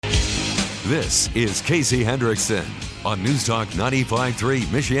This is Casey Hendrickson on News Talk 95.3,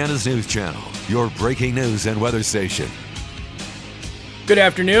 Michiana's news channel, your breaking news and weather station. Good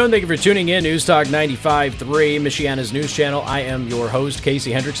afternoon. Thank you for tuning in. News Talk 95.3, Michiana's news channel. I am your host,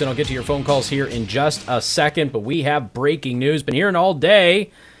 Casey Hendrickson. I'll get to your phone calls here in just a second, but we have breaking news. Been hearing all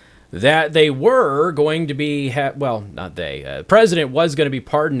day that they were going to be, the president was going to be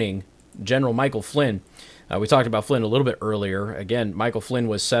pardoning General Michael Flynn. We talked about Flynn a little bit earlier. Again, Michael Flynn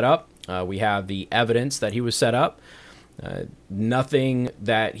was set up. We have the evidence that he was set up. Nothing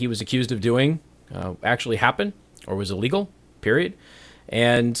that he was accused of doing actually happened or was illegal, period.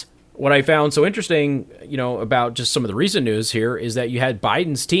 And what I found so interesting, about just some of the recent news here is that you had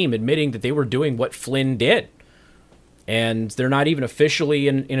Biden's team admitting that they were doing what Flynn did. And they're not even officially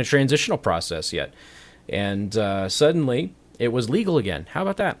in a transitional process yet. And suddenly it was legal again. How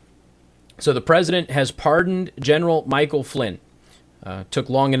about that? So the president has pardoned General Michael Flynn. Took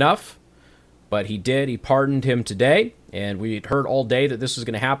long enough, but he did. He pardoned him today. And we had heard all day that this was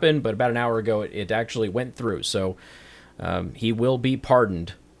going to happen, but about an hour ago it actually went through. So he will be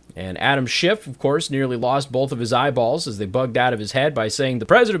pardoned. And Adam Schiff, of course, nearly lost both of his eyeballs as they bugged out of his head by saying the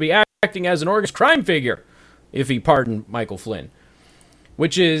president would be acting as an organized crime figure if he pardoned Michael Flynn.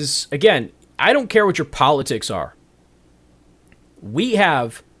 Which is, again, I don't care what your politics are. We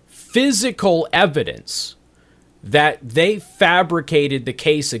have physical evidence that they fabricated the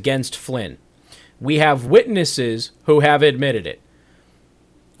case against Flynn. We have witnesses who have admitted it.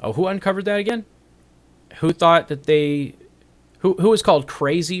 Oh, who uncovered that again? Who thought that who was called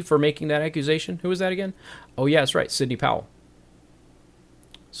crazy for making that accusation? Who was that again? Oh, yeah, that's right, Sidney Powell.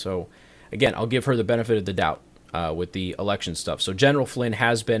 So, again, I'll give her the benefit of the doubt with the election stuff. So General Flynn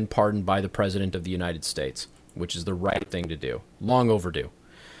has been pardoned by the President of the United States, which is the right thing to do. Long overdue.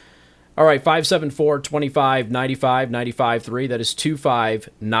 All right, 574-2595, 95.3. That is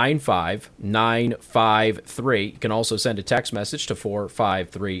 2595-953. You can also send a text message to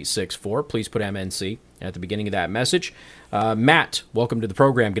 45364. Please put MNC at the beginning of that message. Matt, welcome to the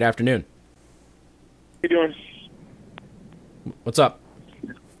program. Good afternoon. How you doing? What's up?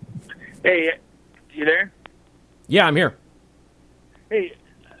 Hey, you there? Yeah, I'm here. Hey,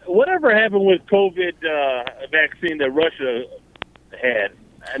 whatever happened with COVID vaccine that Russia had?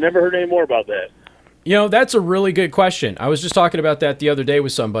 I never heard any more about that. That's a really good question. I was just talking about that the other day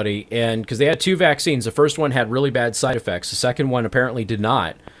with somebody, and because they had two vaccines. The first one had really bad side effects. The second one apparently did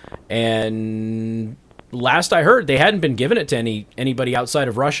not. And last I heard, they hadn't been giving it to anybody outside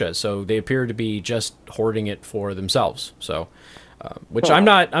of Russia, so they appear to be just hoarding it for themselves. So, which I'm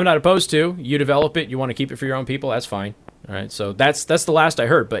not opposed to. You develop it, you want to keep it for your own people, that's fine. All right, so that's the last I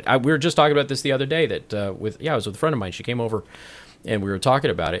heard. But we were just talking about this the other day. That I was with a friend of mine. She came over, and we were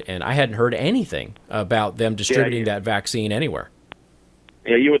talking about it, and I hadn't heard anything about them distributing that vaccine anywhere.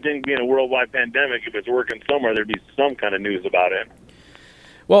 Yeah, you would think being a worldwide pandemic, if it's working somewhere, there'd be some kind of news about it.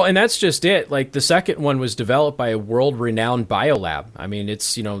 Well, and that's just it. Like, the second one was developed by a world-renowned biolab. I mean,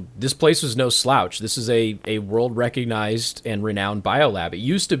 it's, this place was no slouch. This is a world-recognized and renowned biolab. It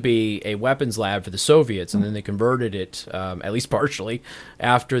used to be a weapons lab for the Soviets, and then they converted it, at least partially,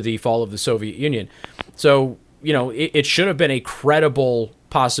 after the fall of the Soviet Union. So, it should have been a credible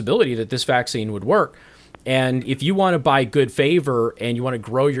possibility that this vaccine would work. And if you want to buy good favor and you want to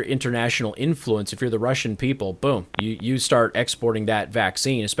grow your international influence, if you're the Russian people, boom, you start exporting that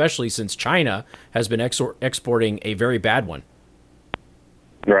vaccine, especially since China has been exporting a very bad one.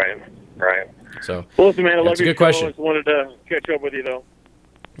 Right. So, well, listen, man, I love a good question. I just wanted to catch up with you, though.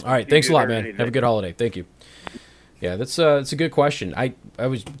 All right, thanks a lot, man. Have a good holiday. Thank you. Yeah, that's a good question. I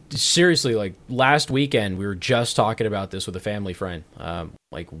was seriously, like, last weekend we were just talking about this with a family friend.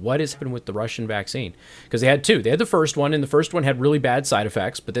 What has happened with the Russian vaccine? Because they had two. They had the first one, and the first one had really bad side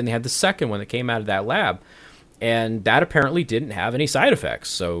effects, but then they had the second one that came out of that lab, and that apparently didn't have any side effects.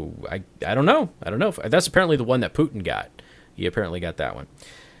 So I don't know. I don't know. That's apparently the one that Putin got. He apparently got that one.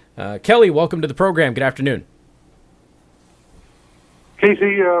 Kelly, welcome to the program. Good afternoon.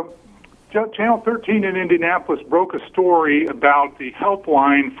 Casey, Channel 13 in Indianapolis broke a story about the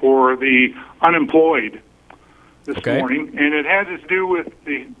helpline for the unemployed this morning, and it had to do with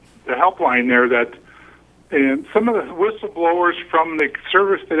the helpline there that some of the whistleblowers from the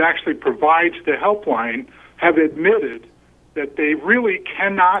service that actually provides the helpline have admitted that they really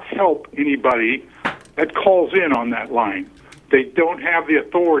cannot help anybody that calls in on that line. They don't have the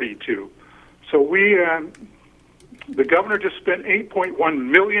authority to. So the governor just spent $8.1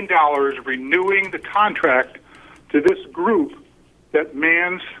 million renewing the contract to this group that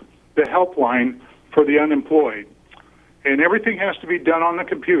mans the helpline for the unemployed. And everything has to be done on the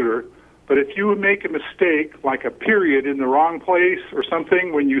computer, But if you make a mistake, like a period in the wrong place or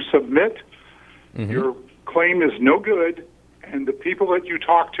something, when you submit, Your claim is no good, and the people that you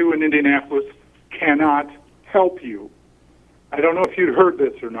talk to in Indianapolis cannot help you. I don't know if you'd heard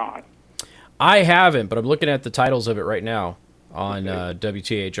this or not. I haven't, but I'm looking at the titles of it right now on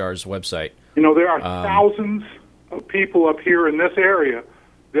WTHR's website. You know, there are thousands of people up here in this area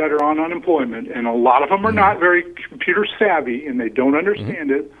that are on unemployment, and a lot of them are not very computer savvy, and they don't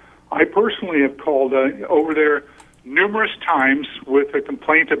understand it. I personally have called over there numerous times with a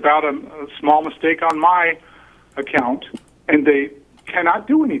complaint about a small mistake on my account, and they cannot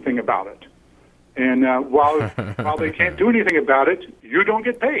do anything about it. And while they can't do anything about it, you don't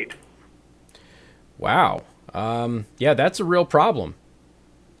get paid. Wow. Yeah, that's a real problem.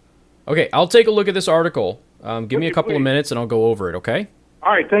 Okay, I'll take a look at this article. Give me a couple of minutes, and I'll go over it, okay?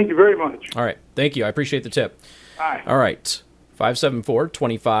 All right, thank you very much. All right, thank you. I appreciate the tip. Bye. All right,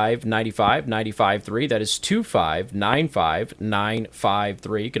 574-2595-95.3. That is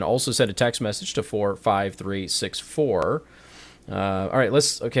 2595953. You can also send a text message to 45364. All right, all right,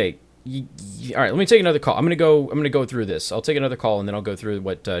 let me take another call. I'm gonna go through this. I'll take another call, and then I'll go through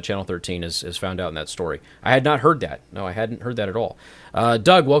what Channel 13 has found out in that story. I had not heard that. No, I hadn't heard that at all.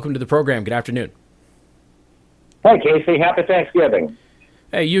 Doug, welcome to the program. Good afternoon. Hi, Casey. Happy Thanksgiving.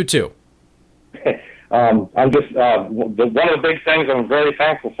 Hey, you too. I'm just one of the big things I'm very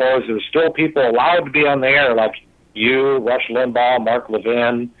thankful for is there's still people allowed to be on the air, like you, Rush Limbaugh, Mark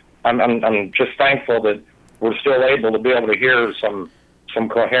Levin. I'm just thankful that we're still able to be able to hear some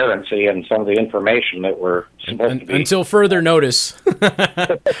coherency and some of the information that we're supposed to be. Until further notice.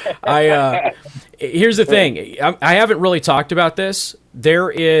 Here's the thing. I haven't really talked about this. There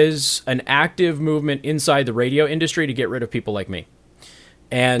is an active movement inside the radio industry to get rid of people like me.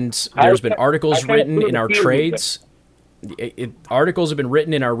 And there's been articles written in our trades. Articles have been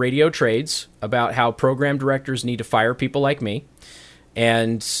written in our radio trades about how program directors need to fire people like me.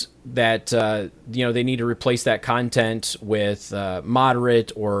 And that they need to replace that content with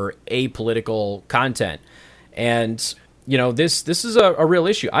moderate or apolitical content. And this is a real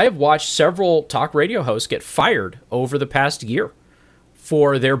issue. I have watched several talk radio hosts get fired over the past year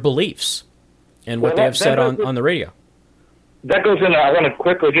for their beliefs and what they have said on the radio. That goes in. I want to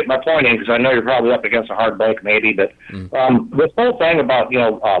quickly get my point in because I know you're probably up against a hard break, maybe. But this whole thing about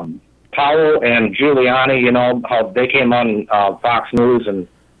Powell and Giuliani, how they came on Fox News and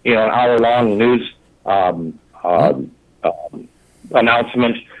an hour-long news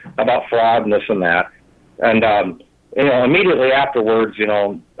announcement about fraud and this and that, and immediately afterwards,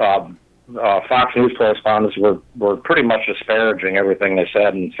 Fox News correspondents were pretty much disparaging everything they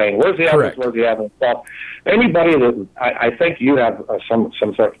said and saying, "Where's the evidence? Where's the evidence?" Well, anybody that I think you have some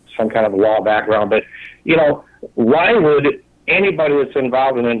kind of law background, but why would anybody that's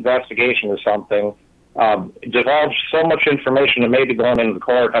involved in an investigation or something divulge so much information that may be going into the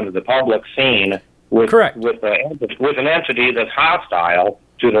court under the public scene with an entity that's hostile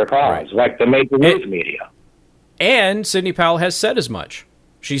to their cause, like the major news media? And Sidney Powell has said as much.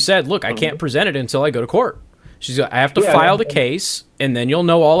 She said, "Look, I can't present it until I go to court." I have to file the case, and then you'll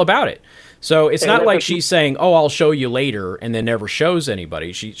know all about it. So it's not like she's saying, "Oh, I'll show you later," and then never shows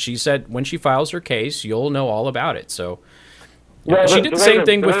anybody. She said when she files her case, you'll know all about it. So she did the same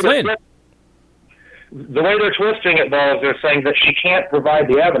thing with Flynn. The way they're twisting it, though, is they're saying that she can't provide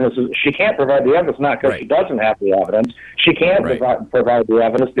the evidence. She can't provide the evidence not because she doesn't have the evidence. She can't provide the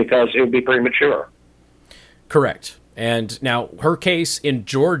evidence because it would be premature. Correct. And now her case in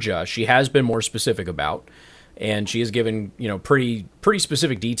Georgia, she has been more specific about, and she has given pretty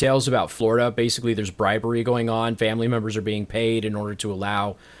specific details about Florida. Basically, there's bribery going on. Family members are being paid in order to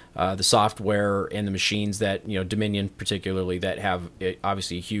allow the software and the machines that Dominion particularly that have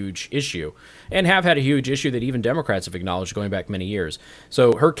obviously a huge issue and have had a huge issue that even Democrats have acknowledged going back many years.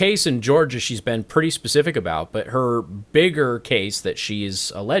 So her case in Georgia, she's been pretty specific about, but her bigger case that she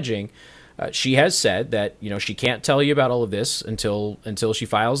is alleging. She has said that she can't tell you about all of this until she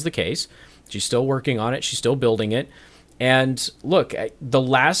files the case. She's still working on it. She's still building it. And look, the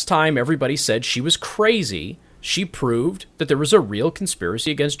last time everybody said she was crazy, she proved that there was a real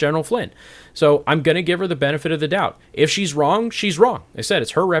conspiracy against General Flynn. So I'm going to give her the benefit of the doubt. If she's wrong, she's wrong. I said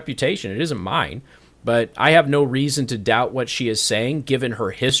it's her reputation. It isn't mine. But I have no reason to doubt what she is saying, given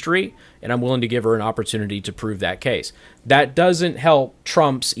her history, and I'm willing to give her an opportunity to prove that case. That doesn't help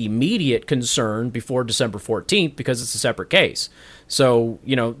Trump's immediate concern before December 14th because it's a separate case. So,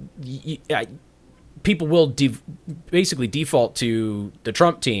 people will basically default to the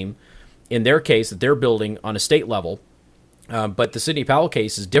Trump team in their case that they're building on a state level. But the Sidney Powell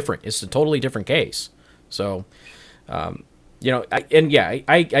case is different. It's a totally different case. So,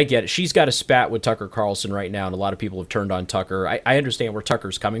 I get it. She's got a spat with Tucker Carlson right now, and a lot of people have turned on Tucker. I understand where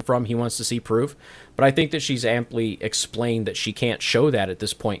Tucker's coming from. He wants to see proof, but I think that she's amply explained that she can't show that at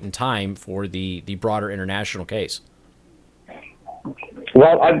this point in time for the broader international case.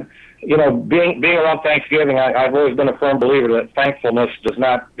 Well, being around Thanksgiving, I've always been a firm believer that thankfulness does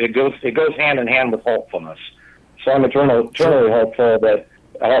not. It goes hand in hand with hopefulness. So I'm eternally hopeful that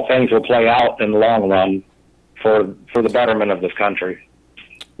all things will play out in the long run for the betterment of this country.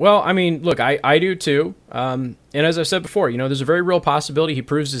 Well, I mean, look, I do too. And as I've said before, there's a very real possibility he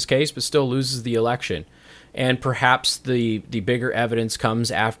proves his case but still loses the election. And perhaps the bigger evidence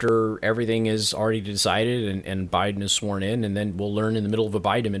comes after everything is already decided and Biden is sworn in, and then we'll learn in the middle of a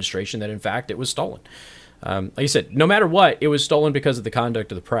Biden administration that, in fact, it was stolen. Like I said, no matter what, it was stolen because of the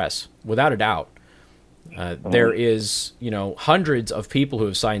conduct of the press, without a doubt. There is, hundreds of people who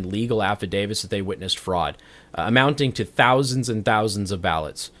have signed legal affidavits that they witnessed fraud, amounting to thousands and thousands of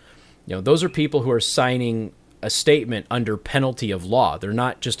ballots. Those are people who are signing a statement under penalty of law. They're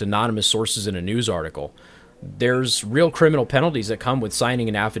not just anonymous sources in a news article. There's real criminal penalties that come with signing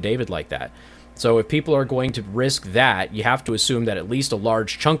an affidavit like that. So if people are going to risk that, you have to assume that at least a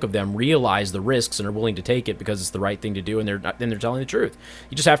large chunk of them realize the risks and are willing to take it because it's the right thing to do, and they're telling the truth.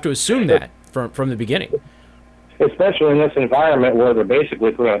 You just have to assume that from the beginning. Especially in this environment where they're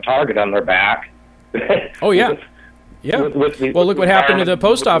basically putting a target on their back. Oh, yeah. Yeah. Well, look what happened to the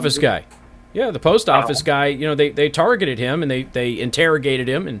post office guy. Yeah, the post office guy, they targeted him and they interrogated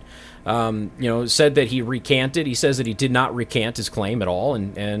him and, said that he recanted. He says that he did not recant his claim at all,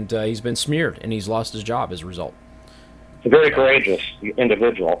 and he's been smeared, and he's lost his job as a result. It's a very courageous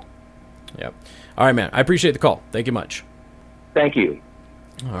individual. Yeah. All right, man. I appreciate the call. Thank you much. Thank you.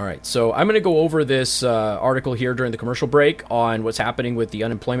 All right. So I'm going to go over this article here during the commercial break on what's happening with the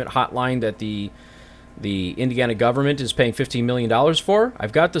unemployment hotline that the Indiana government is paying $15 million for.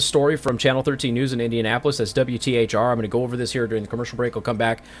 I've got the story from Channel 13 News in Indianapolis. That's WTHR. I'm going to go over this here during the commercial break. I'll come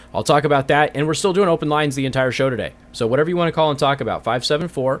back. I'll talk about that. And we're still doing open lines the entire show today. So whatever you want to call and talk about,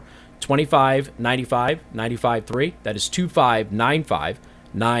 574-2595-953. That is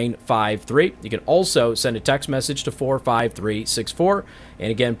 2595-953. You can also send a text message to 45364. And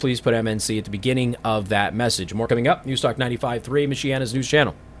again, please put MNC at the beginning of that message. More coming up. News Talk 95.3, Michiana's news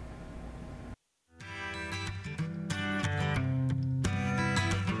channel.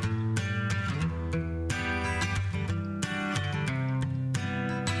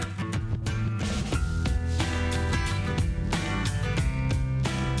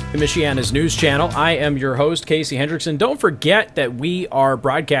 Michiana's news channel. I am your host, Casey Hendrickson. Don't forget that we are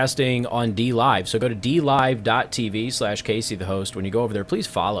broadcasting on DLive. So go to dlive.tv/Casey the host. When you go over there, please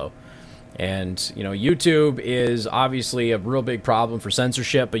follow. And, YouTube is obviously a real big problem for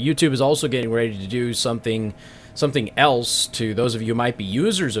censorship, but YouTube is also getting ready to do something else to those of you who might be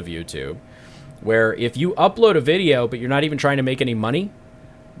users of YouTube, where if you upload a video, but you're not even trying to make any money,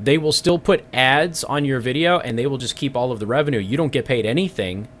 they will still put ads on your video and they will just keep all of the revenue. You don't get paid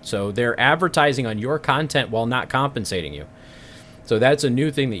anything. So they're advertising on your content while not compensating you. So that's a new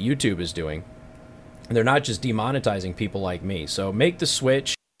thing that YouTube is doing. And they're not just demonetizing people like me. So make the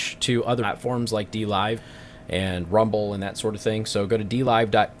switch to other platforms like DLive and Rumble and that sort of thing. So go to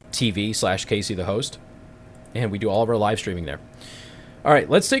dlive.tv/Casey the host. And we do all of our live streaming there. All right,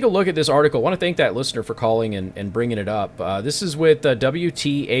 let's take a look at this article. I want to thank that listener for calling and bringing it up. This is with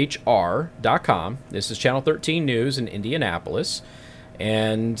WTHR.com. This is Channel 13 News in Indianapolis.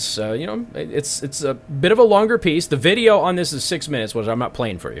 And, it's a bit of a longer piece. The video on this is 6 minutes, which I'm not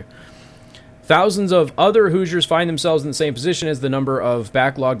playing for you. Thousands of other Hoosiers find themselves in the same position as the number of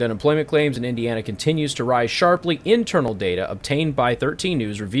backlogged unemployment claims in Indiana continues to rise sharply. Internal data obtained by 13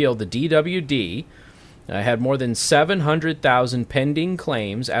 News revealed the DWD had more than 700,000 pending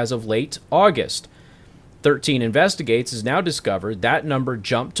claims as of late August. 13 Investigates has now discovered that number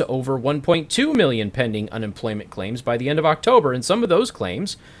jumped to over 1.2 million pending unemployment claims by the end of October, and some of those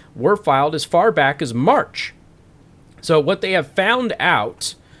claims were filed as far back as March. So what they have found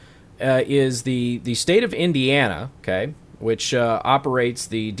out is the state of Indiana, okay, which operates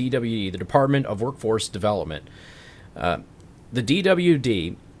the DWD, the Department of Workforce Development. The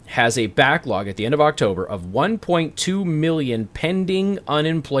DWD has a backlog at the end of October of 1.2 million pending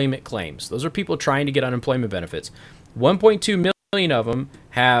unemployment claims. Those are people trying to get unemployment benefits. 1.2 million of them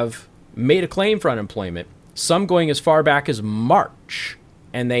have made a claim for unemployment, some going as far back as March,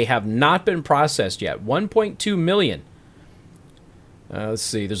 and they have not been processed yet. 1.2 million. Let's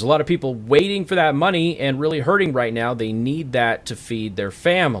see. There's a lot of people waiting for that money and really hurting right now. They need that to feed their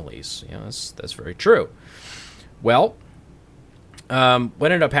families. That's very true. Well,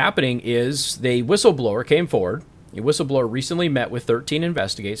 what ended up happening is the whistleblower came forward A whistleblower recently met with 13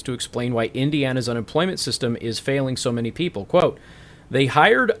 Investigates to explain why Indiana's unemployment system is failing so many people. Quote, "They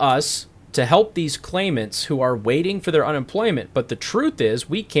hired us to help these claimants who are waiting for their unemployment, but the truth is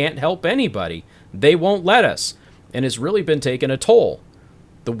we can't help anybody. They won't let us, and it's really been taking a toll.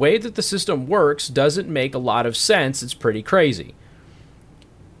 The way that the system works doesn't make a lot of sense. It's pretty crazy."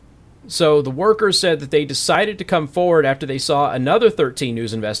 So the workers said that they decided to come forward after they saw another 13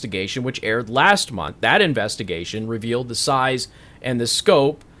 News investigation, which aired last month. That investigation revealed the size and the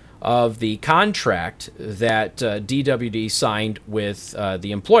scope of the contract that DWD signed with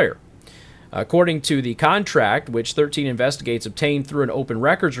the employer. According to the contract, which 13 Investigates obtained through an open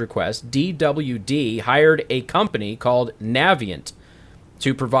records request, DWD hired a company called Navient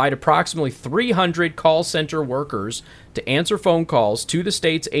to provide approximately 300 call center workers to answer phone calls to the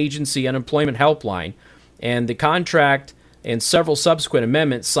state's agency unemployment helpline. And the contract and several subsequent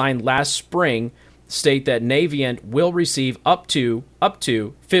amendments signed last spring state that Navient will receive up to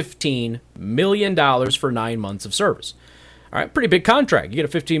 $15 million for 9 months of service. All right, pretty big contract. You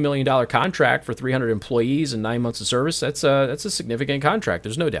get a $15 million contract for 300 employees and 9 months of service. That's a significant contract.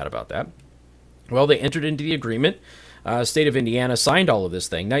 There's no doubt about that. Well, they entered into the agreement. State of Indiana signed all of this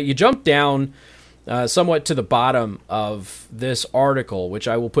thing. Now, you jump down somewhat to the bottom of this article, which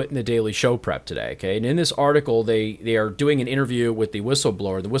I will put in the Daily Show Prep today. Okay, and in this article, they are doing an interview with the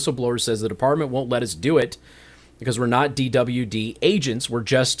whistleblower. The whistleblower says the department won't let us do it because we're not DWD agents. We're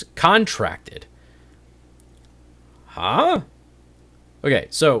just contracted. Huh? Okay,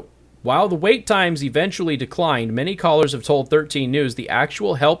 so while the wait times eventually declined, many callers have told 13 News the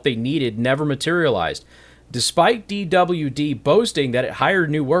actual help they needed never materialized. Despite DWD boasting that it hired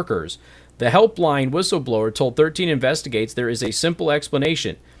new workers, the helpline whistleblower told 13 Investigates there is a simple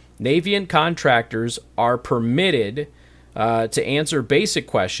explanation. Navient contractors are permitted to answer basic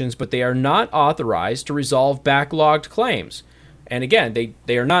questions, but they are not authorized to resolve backlogged claims. And again,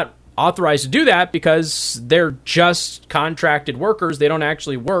 they are not authorized to do that because they're just contracted workers. They don't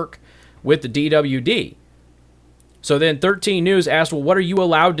actually work with the DWD. So then 13 News asked, well, what are you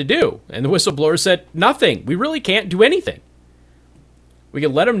allowed to do? And the whistleblower said, nothing. We really can't do anything. We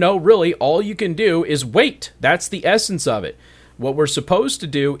can let them know, really, all you can do is wait. That's the essence of it. What we're supposed to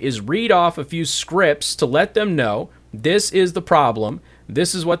do is read off a few scripts to let them know this is the problem.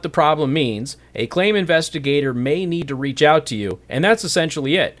 This is what the problem means. A claim investigator may need to reach out to you. And that's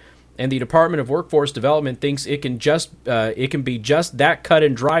essentially it. And the Department of Workforce Development thinks it can be just that cut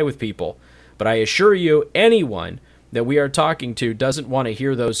and dry with people. But I assure you, anyone that we are talking to doesn't want to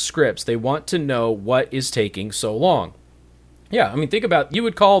hear those scripts. They want to know what is taking so long. Yeah, I mean, think about, you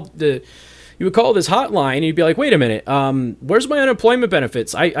would call this hotline and you'd be like, wait a minute, where's my unemployment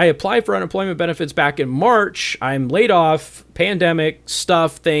benefits? I applied for unemployment benefits back in March. I'm laid off, pandemic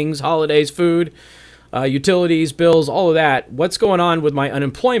stuff, things, holidays, food, utilities, bills, all of that. What's going on with my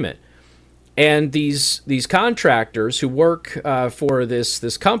unemployment? And these contractors who work for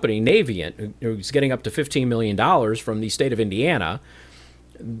this company, Navient, who's getting up to $15 million from the state of Indiana,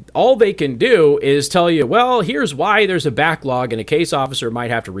 all they can do is tell you, well, here's why there's a backlog and a case officer might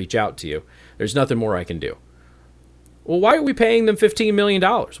have to reach out to you. There's nothing more I can do. Well, why are we paying them $15 million?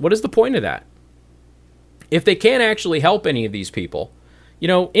 What is the point of that? If they can't actually help any of these people, you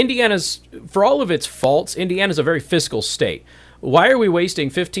know, Indiana's, for all of its faults, Indiana's a very fiscal state. Why are we wasting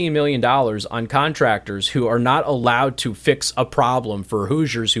 $15 million on contractors who are not allowed to fix a problem for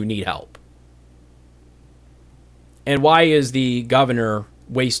Hoosiers who need help? And why is the governor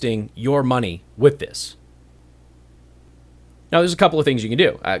wasting your money with this? Now, there's a couple of things you can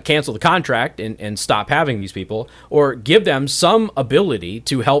do. Cancel the contract and stop having these people, or give them some ability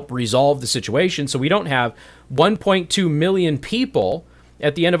to help resolve the situation so we don't have 1.2 million people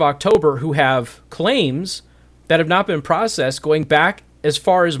at the end of October who have claims that have not been processed going back as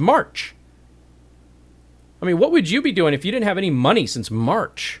far as March. I mean, what would you be doing if you didn't have any money since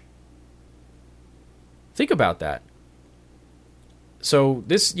March? Think about that. So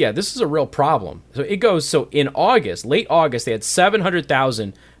this is a real problem. So it goes, so in August, late August, they had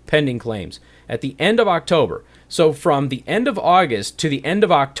 700,000 pending claims. At the end of October, so from the end of August to the end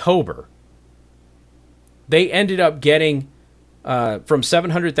of October, they ended up getting from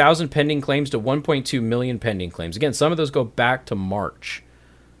 700,000 pending claims to 1.2 million pending claims. Again, some of those go back to March.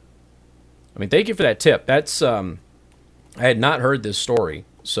 I mean, thank you for that tip. That's I had not heard this story,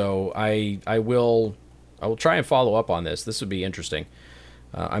 so I will try and follow up on this. This would be interesting.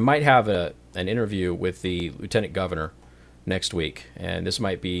 I might have an interview with the lieutenant governor next week, and this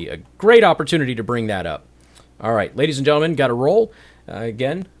might be a great opportunity to bring that up. All right, ladies and gentlemen, got to roll.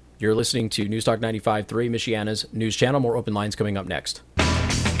 Again, you're listening to News Talk 95.3, Michiana's news channel. More open lines coming up next.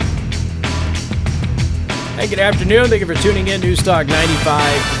 Hey, good afternoon. Thank you for tuning in. News Talk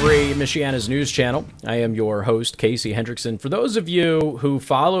 95.3, Michiana's news channel. I am your host, Casey Hendrickson. For those of you who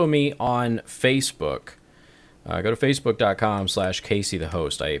follow me on Facebook, go to facebook.com/Casey the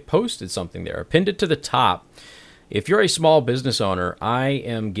host. I posted something there. I pinned it to the top. If you're a small business owner, I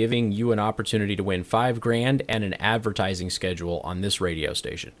am giving you an opportunity to win $5,000 and an advertising schedule on this radio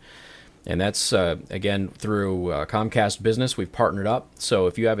station. And that's, again, through Comcast Business. We've partnered up. So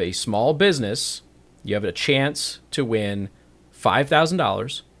if you have a small business, you have a chance to win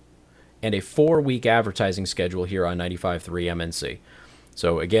 $5,000 and a 4-week advertising schedule here on 95.3 MNC.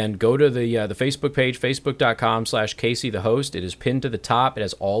 So again, go to the Facebook page, facebook.com/Casey the host. It is pinned to the top. It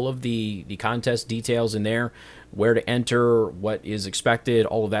has all of the contest details in there, where to enter, what is expected,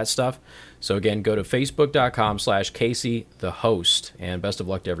 all of that stuff. So again, go to facebook.com/Casey the host, and best of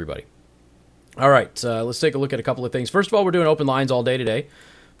luck to everybody. All right, let's take a look at a couple of things. First of all, we're doing open lines all day today.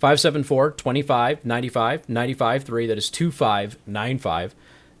 574-25-95, 95.3. That is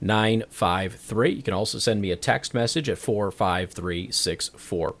 2595-953. You can also send me a text message at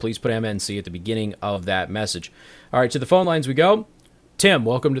 45364. Please put MNC at the beginning of that message. All right, to the phone lines we go. Tim,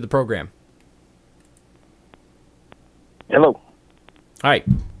 welcome to the program. Hello. Hi.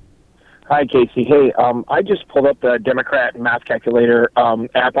 Hi, Casey. Hey, I just pulled up the Democrat math calculator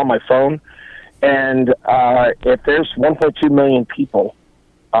app on my phone, and if there's 1.2 million people,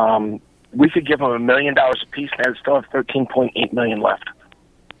 we could give them $1 million a piece, and I'd still have 13.8 million left.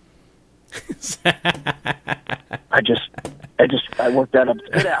 I worked that up.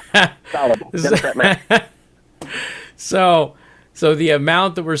 Good app. Solid. Democrat math. So the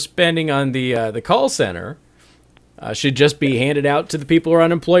amount that we're spending on the call center should just be handed out to the people who are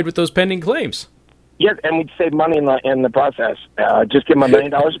unemployed with those pending claims. Yes, and we'd save money in the process. Just give them $1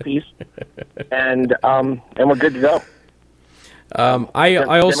 million a piece, and we're good to go.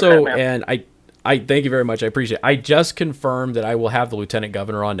 I also, and I thank you very much. I appreciate it. I just confirmed that I will have the Lieutenant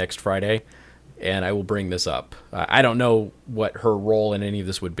Governor on next Friday, and I will bring this up. I don't know what her role in any of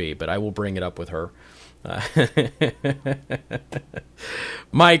this would be, but I will bring it up with her.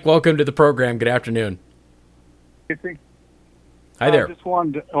 Mike, welcome to the program. Good afternoon. Hi there. I just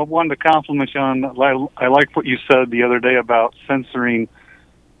wanted to compliment you on. I like what you said the other day about censoring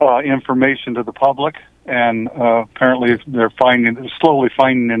information to the public, and apparently they're slowly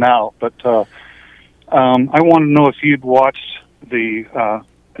finding it out. But I want to know if you'd watched the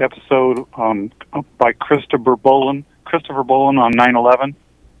episode by Christopher Bolin on 9/11.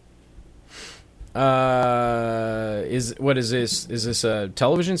 Is this? Is this a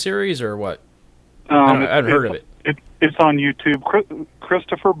television series or what? I haven't heard of it. It's on YouTube.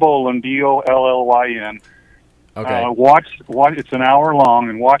 Christopher Bolin, Bollyn. Okay. Watch. It's an hour long,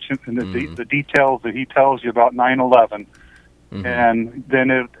 and watch it and the details that he tells you about 9/11, and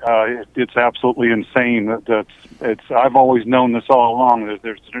then it's absolutely insane. I've always known this all along. That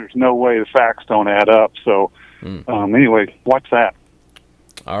there's no way the facts don't add up. So anyway, watch that.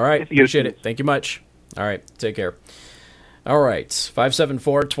 All right. Appreciate it. Thank you much. All right. Take care. All right.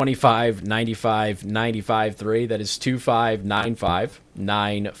 574-25-95-95.3. That is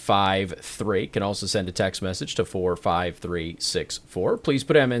 2595-953. Can also send a text message to 45364. Please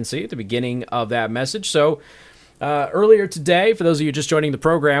put MNC at the beginning of that message. So earlier today, for those of you just joining the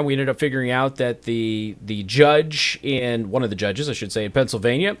program, we ended up figuring out that the judge one of the judges, I should say, in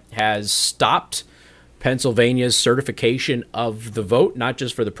Pennsylvania has stopped Pennsylvania's certification of the vote, not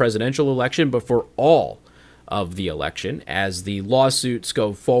just for the presidential election, but for all of the election, as the lawsuits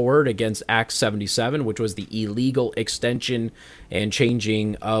go forward against Act 77, which was the illegal extension and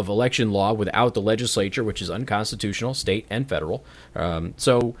changing of election law without the legislature, which is unconstitutional, state and federal.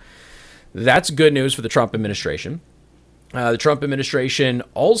 So that's good news for the Trump administration. The Trump administration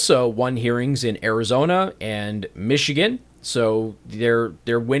also won hearings in Arizona and Michigan. So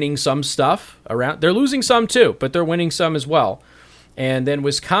they're winning some stuff around. They're losing some too, but they're winning some as well. And then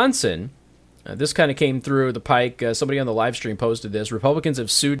Wisconsin, this kind of came through the pike. Somebody on the live stream posted this. Republicans have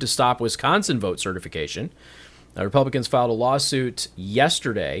sued to stop Wisconsin vote certification. Republicans filed a lawsuit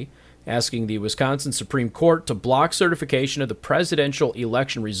yesterday asking the Wisconsin Supreme Court to block certification of the presidential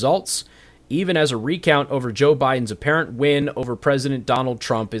election results, even as a recount over Joe Biden's apparent win over President Donald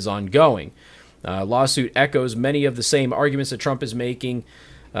Trump is ongoing. Lawsuit echoes many of the same arguments that Trump is making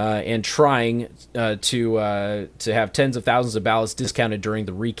and trying to have tens of thousands of ballots discounted during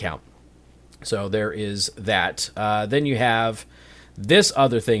the recount. So there is that. Then you have this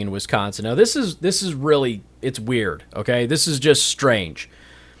other thing in Wisconsin. Now this is really, it's weird. Okay, this is just strange.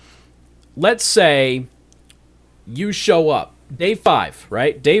 Let's say you show up day 5,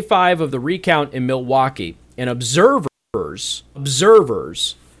 right? Day 5 of the recount in Milwaukee, and observers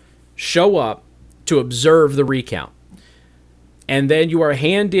show up to observe the recount. And then you are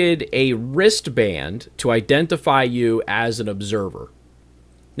handed a wristband to identify you as an observer.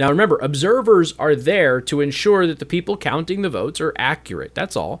 Now remember, observers are there to ensure that the people counting the votes are accurate.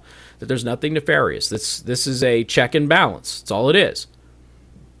 That's all. That there's nothing nefarious. This is a check and balance. That's all it is.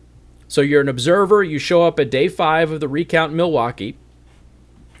 So you're an observer. You show up at day 5 of the recount in Milwaukee,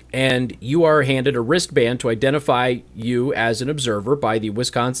 and you are handed a wristband to identify you as an observer by the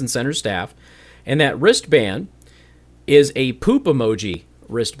Wisconsin Center staff. And that wristband is a poop emoji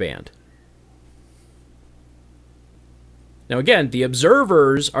wristband. Now, again, the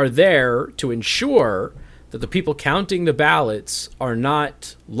observers are there to ensure that the people counting the ballots are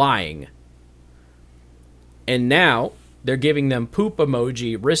not lying. And now they're giving them poop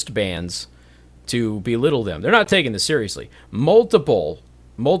emoji wristbands to belittle them. They're not taking this seriously. Multiple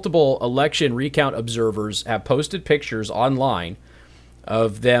election recount observers have posted pictures online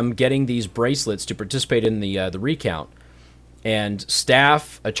of them getting these bracelets to participate in the recount. And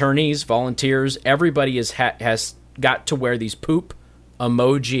staff, attorneys, volunteers, everybody has got to wear these poop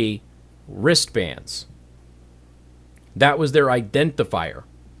emoji wristbands. That was their identifier.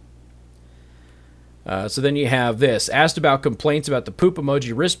 So then you have this. Asked about complaints about the poop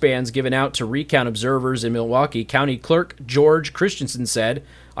emoji wristbands given out to recount observers in Milwaukee, County Clerk George Christensen said,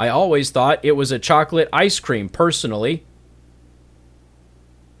 "I always thought it was a chocolate ice cream, personally."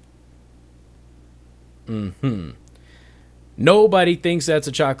 Nobody thinks that's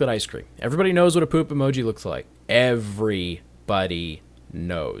a chocolate ice cream. Everybody knows what a poop emoji looks like. Everybody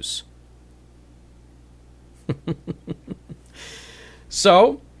knows.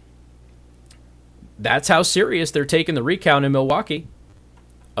 So, that's how serious they're taking the recount in Milwaukee.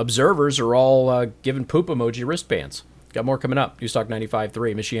 Observers are all given poop emoji wristbands. Got more coming up. News Talk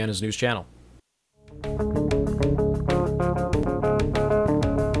 95.3, Michiana's news channel.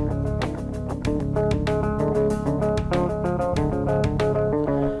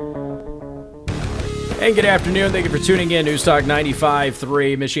 And good afternoon. Thank you for tuning in. News Talk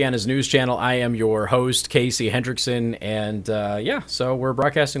 95.3, Michiana's news channel. I am your host, Casey Hendrickson. And so we're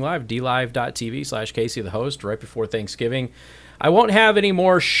broadcasting live, dlive.tv/Casey the host, right before Thanksgiving. I won't have any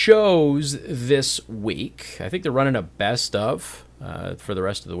more shows this week. I think they're running a best of for the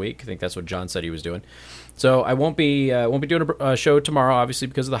rest of the week. I think that's what John said he was doing. So I won't be doing a show tomorrow, obviously,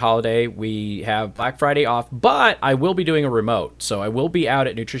 because of the holiday. We have Black Friday off, but I will be doing a remote. So I will be out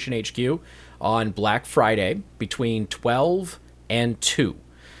at Nutrition HQ on Black Friday between 12 and 2.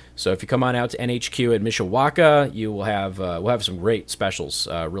 So if you come on out to NHQ at Mishawaka, you will have we'll have some great specials,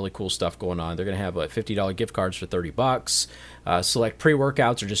 really cool stuff going on. They're going to have $50 gift cards for $30. Select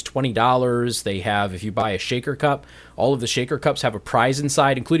pre-workouts are just $20. They have, if you buy a shaker cup, all of the shaker cups have a prize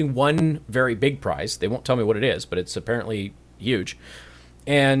inside, including one very big prize. They won't tell me what it is, but it's apparently huge.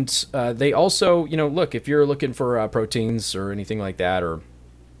 And they also, look, if you're looking for proteins or anything like that, or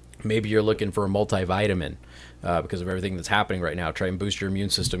maybe you're looking for a multivitamin because of everything that's happening right now. Try and boost your immune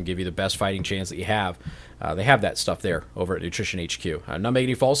system, give you the best fighting chance that you have. They have that stuff there over at Nutrition HQ. I'm not making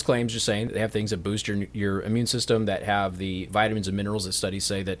any false claims, just saying that they have things that boost your immune system, that have the vitamins and minerals that studies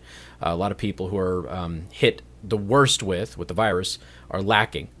say that a lot of people who are hit the worst with the virus are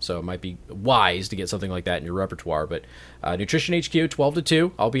lacking. So it might be wise to get something like that in your repertoire. But Nutrition HQ, 12 to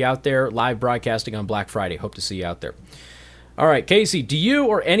 2. I'll be out there live broadcasting on Black Friday. Hope to see you out there. All right, Casey, do you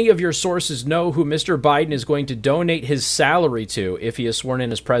or any of your sources know who Mr. Biden is going to donate his salary to if he is sworn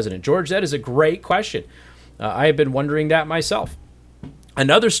in as president? George, that is a great question. I have been wondering that myself.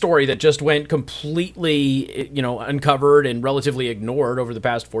 Another story that just went completely, uncovered and relatively ignored over the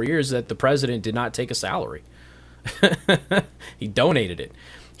past 4 years is that the president did not take a salary. He donated it.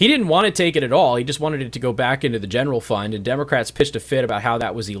 He didn't want to take it at all. He just wanted it to go back into the general fund, and Democrats pitched a fit about how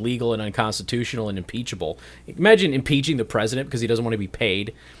that was illegal and unconstitutional and impeachable. Imagine impeaching the president because he doesn't want to be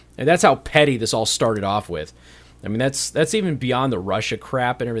paid. And that's how petty this all started off with. I mean, that's even beyond the Russia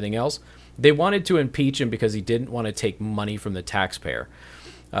crap and everything else. They wanted to impeach him because he didn't want to take money from the taxpayer.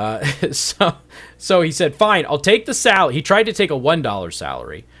 So he said, fine, I'll take the salary. He tried to take a $1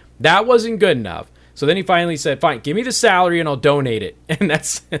 salary. That wasn't good enough. So then he finally said, fine, give me the salary and I'll donate it. And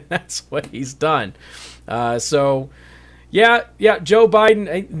that's what he's done. Joe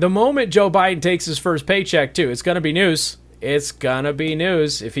Biden, the moment Joe Biden takes his first paycheck, too, it's going to be news. It's going to be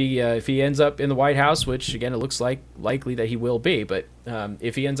news if he ends up in the White House, which, again, it looks likely that he will be. But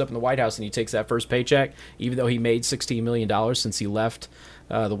if he ends up in the White House and he takes that first paycheck, even though he made $16 million since he left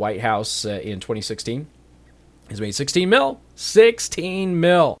the White House in 2016, he's made $16 mil. $16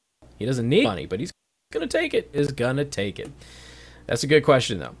 mil. He doesn't need money, but he's going to take it. Is going to take it. That's a good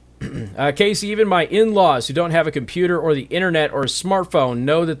question, though. Casey, even my in-laws who don't have a computer or the internet or a smartphone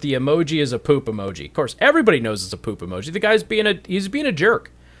know that the emoji is a poop emoji. Of course, everybody knows it's a poop emoji. The guy's being a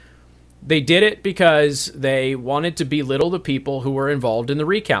jerk. They did it because they wanted to belittle the people who were involved in the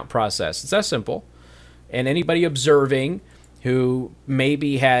recount process. It's that simple. And anybody observing who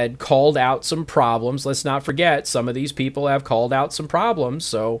maybe had called out some problems, let's not forget, some of these people have called out some problems.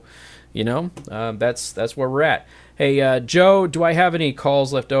 So, that's where we're at. Hey, Joe, do I have any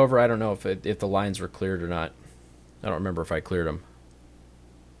calls left over? I don't know if the lines were cleared or not. I don't remember if I cleared them.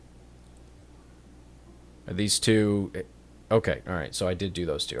 Are these two? Okay, all right. So I did do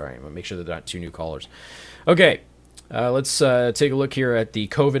those two. All right, I'm going to make sure they're not two new callers. Okay, let's take a look here at the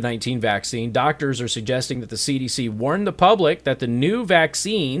COVID-19 vaccine. Doctors are suggesting that the CDC warned the public that the new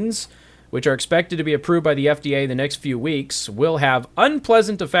vaccines, which are expected to be approved by the FDA in the next few weeks, will have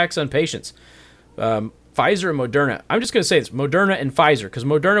unpleasant effects on patients. Pfizer and Moderna. I'm just going to say this, Moderna and Pfizer, because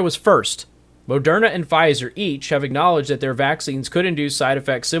Moderna was first. Moderna and Pfizer each have acknowledged that their vaccines could induce side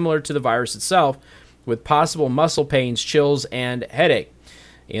effects similar to the virus itself, with possible muscle pains, chills, and headache.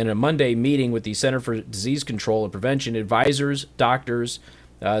 In a Monday meeting with the Center for Disease Control and Prevention, advisors, doctors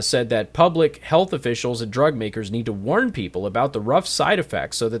said that public health officials and drug makers need to warn people about the rough side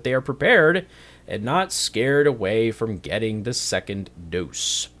effects so that they are prepared and not scared away from getting the second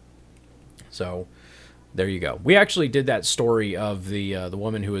dose. So there you go. We actually did that story of the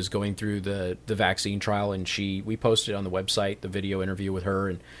woman who was going through the vaccine trial, and we posted on the website the video interview with her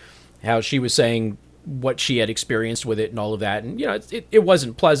and how she was saying what she had experienced with it and all of that. And it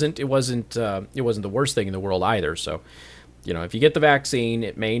wasn't pleasant. It wasn't the worst thing in the world either. So if you get the vaccine,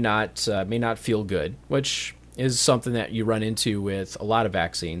 it may not feel good, which is something that you run into with a lot of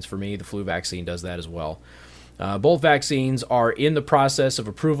vaccines. For me, the flu vaccine does that as well. Both vaccines are in the process of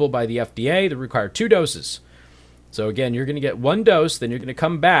approval by the FDA. They require 2 doses. So again, you're going to get 1 dose, then you're going to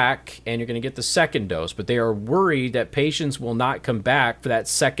come back and you're going to get the second dose. But they are worried that patients will not come back for that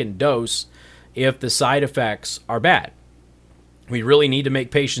second dose if the side effects are bad. We really need to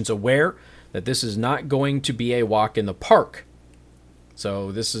make patients aware that this is not going to be a walk in the park.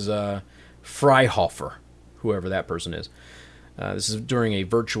 So this is Freihofer, whoever that person is. This is during a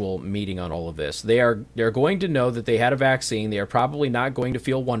virtual meeting on all of this. They're going to know that they had a vaccine. They are probably not going to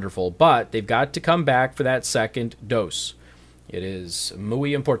feel wonderful, but they've got to come back for that second dose. It is muy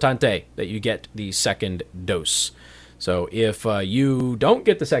importante that you get the second dose. So if you don't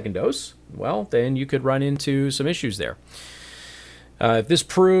get the second dose, well, then you could run into some issues there. If this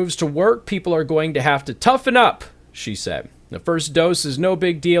proves to work, people are going to have to toughen up, she said. The first dose is no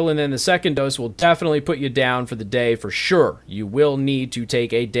big deal, and then the second dose will definitely put you down for the day for sure. You will need to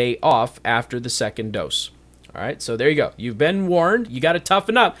take a day off after the second dose. All right, so there you go. You've been warned. You got to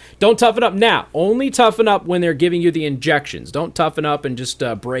toughen up. Don't toughen up now. Only toughen up when they're giving you the injections. Don't toughen up and just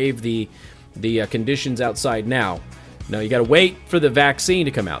brave the conditions outside now. No, you got to wait for the vaccine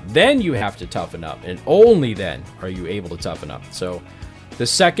to come out. Then you have to toughen up, and only then are you able to toughen up. So the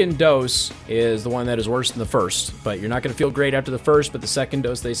second dose is the one that is worse than the first, but you're not going to feel great after the first, but the second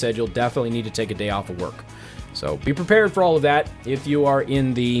dose, they said you'll definitely need to take a day off of work. So be prepared for all of that if you are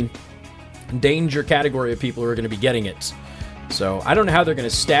in the danger category of people who are going to be getting it. So I don't know how they're going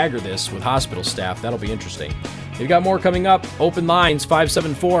to stagger this with hospital staff. That'll be interesting. We've got more coming up. Open lines,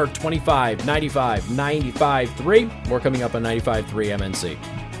 574-2595-95.3. More coming up on 95.3 MNC.